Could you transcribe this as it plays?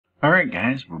Alright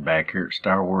guys, we're back here at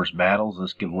Star Wars Battles.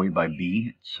 This giveaway by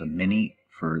B. It's a mini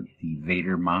for the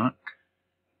Vader mock.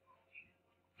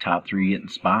 Top 3 getting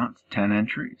spots, 10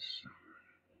 entries.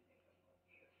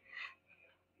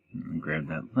 Grab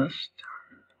that list.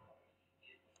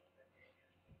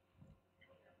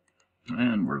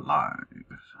 And we're live.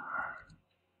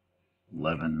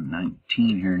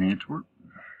 11:19 here in Antwerp.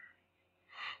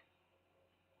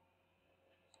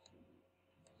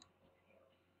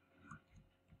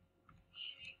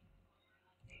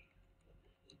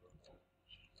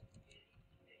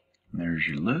 There's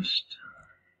your list.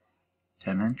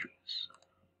 10 entries.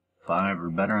 5 or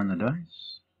better on the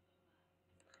dice.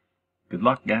 Good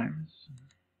luck, guys.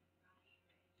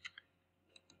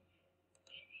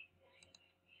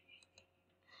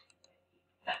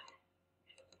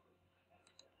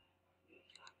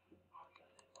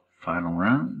 Final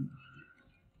round.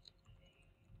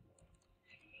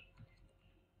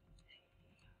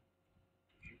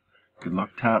 Good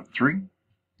luck, top 3.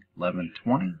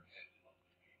 11:20.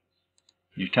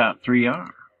 Your top 3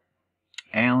 are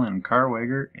Alan,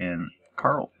 Carwager, and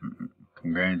Carlton.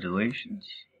 Congratulations.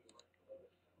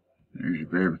 There's your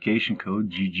verification code,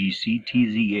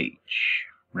 GGCTZH.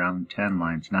 Round 10,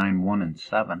 lines 9, 1, and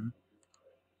 7.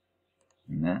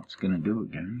 And that's going to do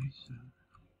it, guys.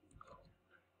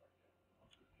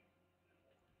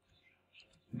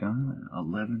 Done.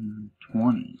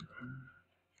 11:20.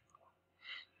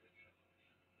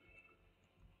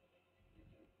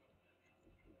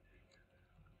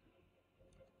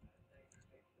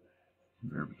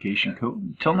 Verification code.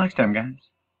 Until next time, guys.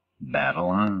 Battle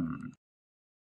on.